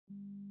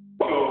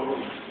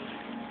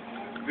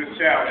this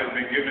child has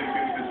been given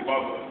to this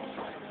mother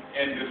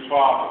and this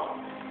father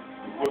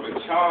for the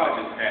charge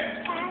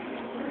attached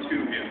to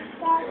him.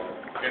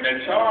 And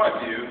that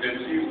charge is that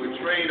you would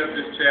train up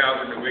this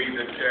child in the way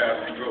that child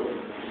should go,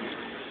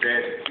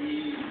 that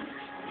he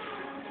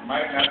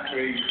might not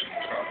stray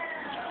from,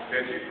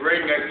 that you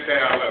bring that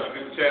child up,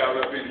 this child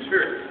up in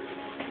church,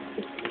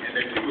 and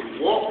that you would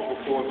walk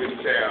before this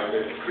child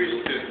as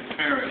Christian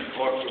parents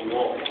ought to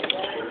walk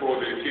before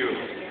their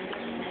children.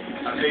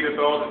 I say this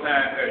all the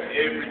time at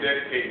every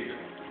dedication,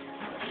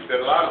 that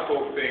a lot of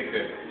folks think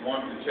that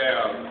once the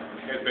child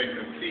has been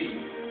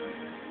conceived,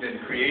 then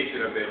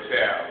creation of that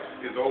child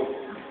is over.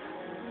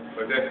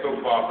 But that's so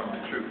far from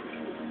the truth.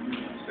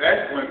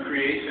 That's when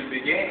creation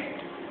began.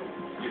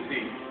 You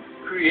see,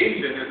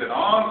 creation is an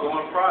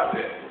ongoing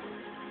process.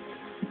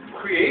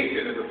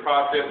 Creation is a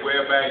process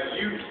whereby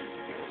you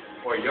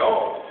or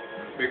y'all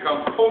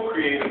become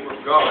co-creators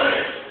with God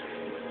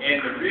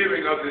in the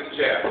rearing of this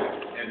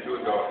child into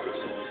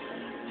adulthood.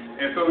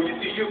 And so you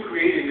see, you're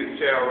creating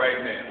this child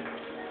right now.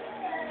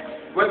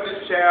 What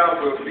this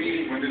child will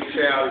be when this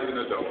child is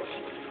an adult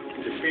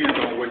depends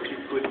on what you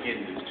put in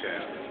this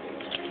child.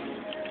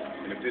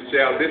 And if this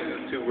child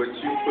listens to what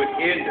you put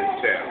in this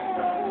child,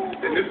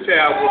 then this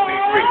child will be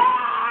great.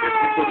 If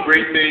you put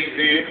great things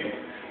in,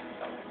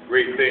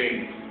 great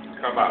things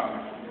come out.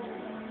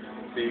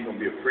 See, you're going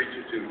to be a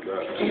preacher too,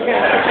 brother.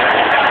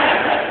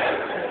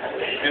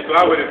 And so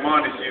I would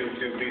admonish you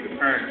to be the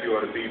parent you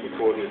ought to be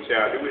before this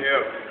child. Do we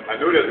have, I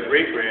know there's a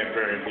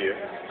great-grandparent here.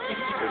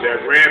 Is there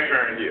a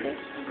grandparent here?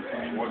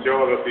 I want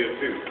y'all up here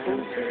too.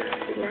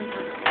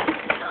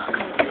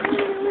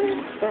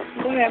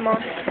 Go ahead, Mom.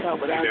 No,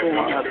 but I'm going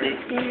up there.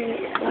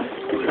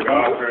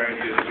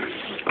 Godparent here too.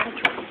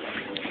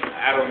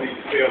 I don't need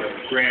to tell the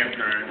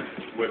grandparents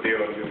what they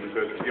ought to do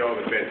because y'all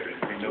are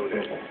veterans. We know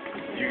that.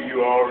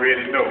 You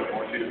already know. I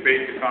want you to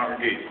face the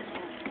congregation.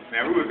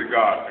 Now, who is the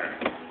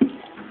godparent?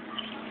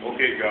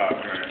 Okay,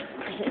 godparent.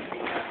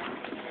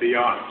 Be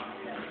honest.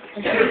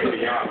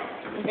 Be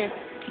honest.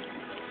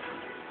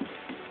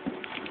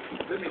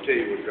 Let me tell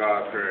you what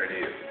godparent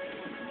is,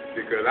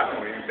 because I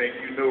don't even think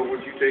you know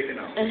what you're taking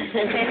on.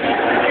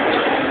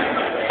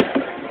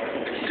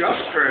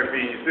 Godparent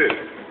means this,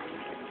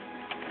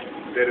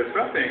 that if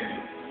something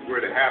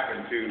were to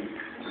happen to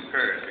the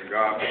parents, and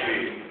God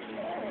forbid,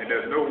 and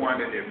there's no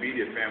one in the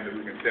immediate family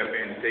who can step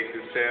in and take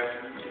this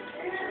child,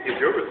 it's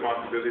your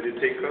responsibility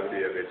to take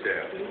custody of that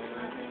child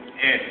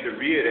and to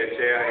rear that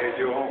child as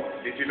your own.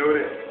 Did you know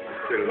that?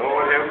 The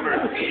Lord have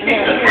mercy.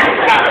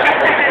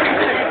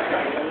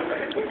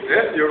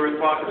 That's your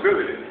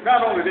responsibility.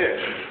 Not only that,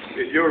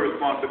 it's your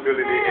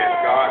responsibility as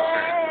God's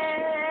parent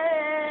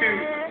to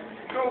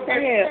go get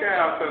the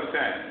child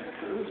sometime.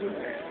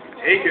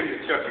 Take him to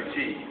Chuck E.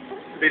 Cheese.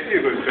 They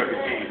still go to Chuck E.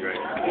 Cheese,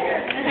 right?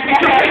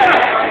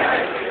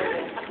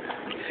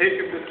 Take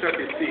him to Chuck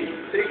E. Cheese.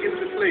 Take him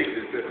to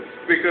places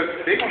because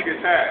they're going to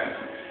get tired.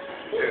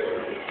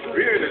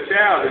 Rearing a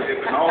child is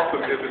an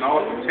awesome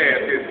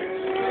task, isn't it?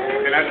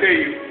 And I tell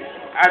you,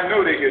 I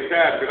know they get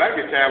tired because I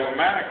get tired when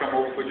mine come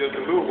over for just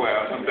a little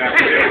while. Sometimes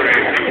they're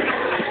ready.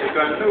 Because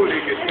I know they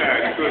get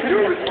tired. Because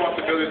your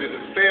responsibility to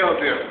spell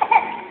them,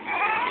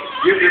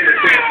 give them a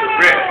chance to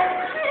rest.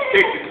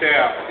 Take the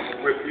child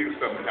with you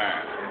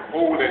sometimes.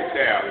 Hold that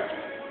child.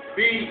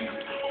 Be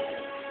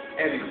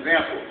an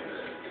example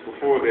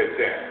before that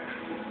child.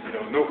 You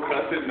know, no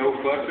cussing, no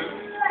fussing,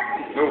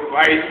 no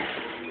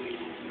fighting.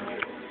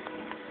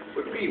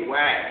 But be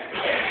wise.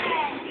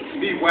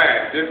 Be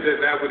wise. Just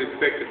as I would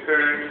expect the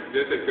parents,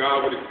 just as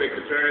God would expect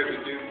the parents to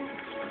do,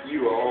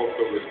 you are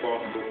also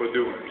responsible for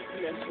doing it.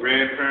 Yes.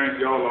 Grandparents,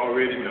 y'all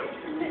already know.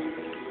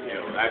 You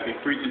know, I'd be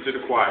preaching to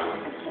the choir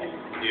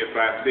if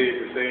I said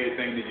the same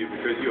thing to you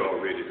because you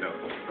already know.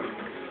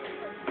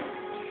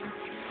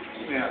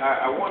 Now,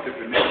 I want to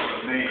pronounce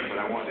your name,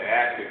 but I want to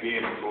ask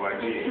again before I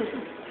did.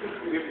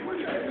 What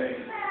is your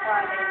name?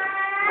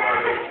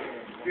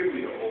 Kwalae. Give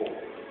me the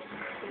oil.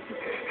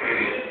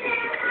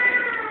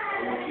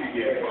 I want you to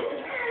get it up.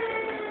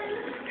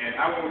 And I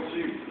want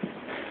you.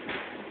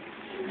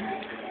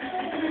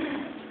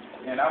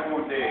 And I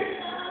want Dad.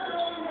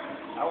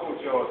 I want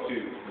y'all to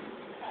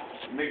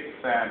make the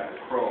sign of the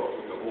cross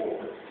with the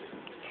oil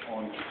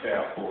on the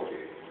child's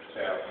forehead.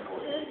 Child's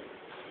forehead.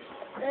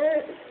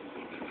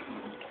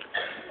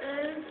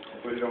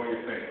 Put it on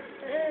your finger.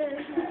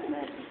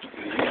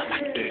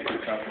 It's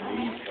something to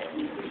eat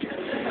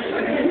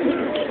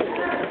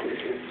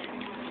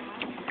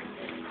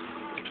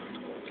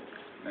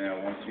Now I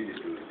want you to do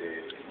it,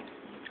 Dad.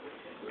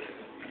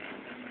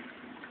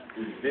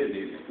 It's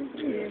busy, isn't it?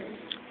 Yeah.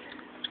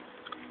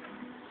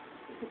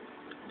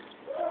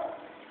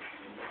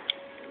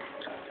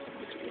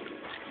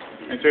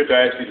 And church, I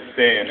ask you to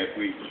stand as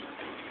we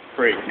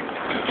pray.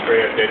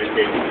 Prayer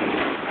dedication.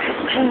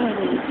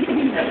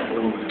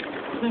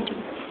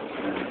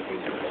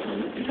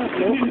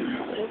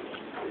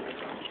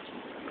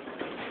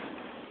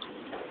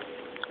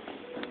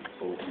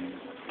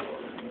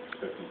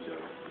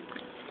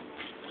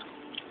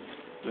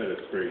 Let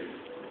us pray.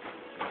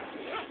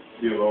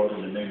 Dear Lord, in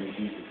the name name of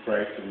Jesus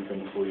Christ, we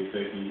come before you,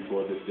 thanking you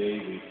for this day.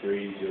 We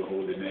praise your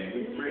holy name.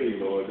 We pray,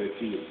 Lord,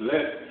 that you would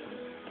bless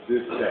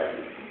this child.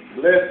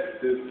 Bless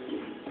this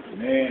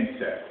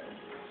man-child.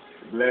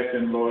 Bless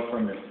him, Lord,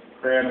 from the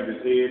crown of his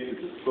head to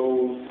the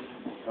soles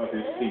of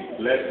his feet.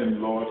 Bless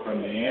him, Lord,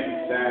 from the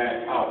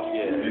inside out.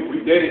 And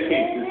we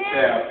dedicate this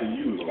child to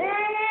you, Lord,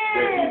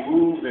 that he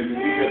moves and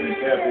lives and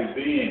have his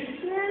being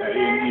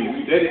in you.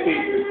 We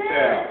dedicate this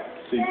child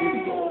to you,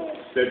 Lord,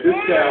 that this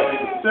child is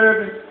the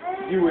servant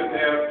you would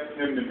have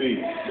him to be.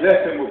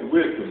 Bless him with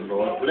wisdom,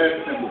 Lord. Bless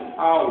him with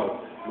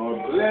power, Lord.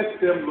 Bless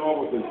him,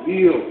 Lord, with a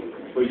zeal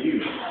for you.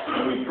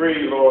 And we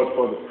pray, Lord,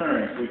 for the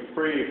parents. We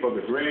pray for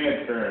the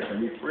grandparents.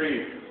 And we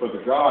pray for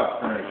the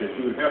godparents, that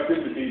you would help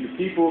them to be the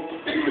people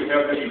you would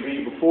have them to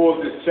be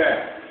before this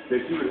child.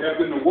 That you would help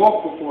them to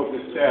walk before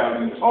this child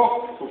and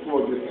talk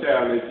before this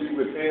child, that you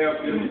would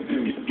have them to do.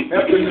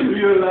 Help them to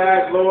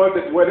realize, Lord,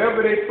 that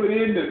whatever they put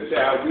in this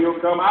child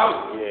will come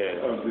out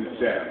of this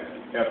child.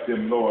 Help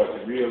them, Lord,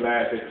 to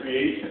realize that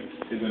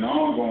creation is an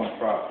ongoing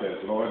process,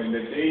 Lord, and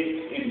that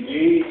they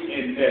engage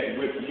in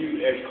that with you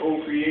as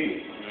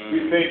co-creators.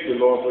 We thank you,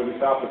 Lord, for this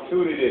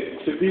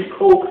opportunity to be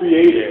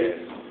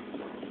co-creators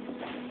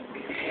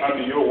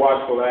under your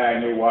watchful eye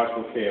and your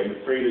watchful care. We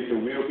pray that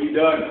your will be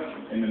done.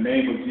 In the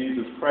name of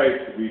Jesus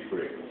Christ, we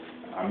pray.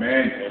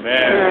 Amen.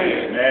 Amen.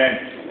 Amen.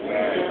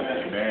 Amen.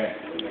 Amen.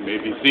 You may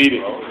be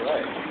seated. All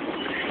right.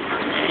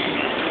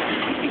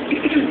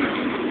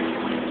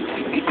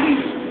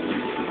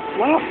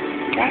 Well,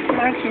 that's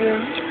my cue.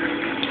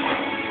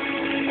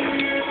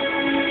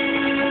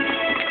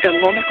 The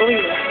Mona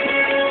Galila.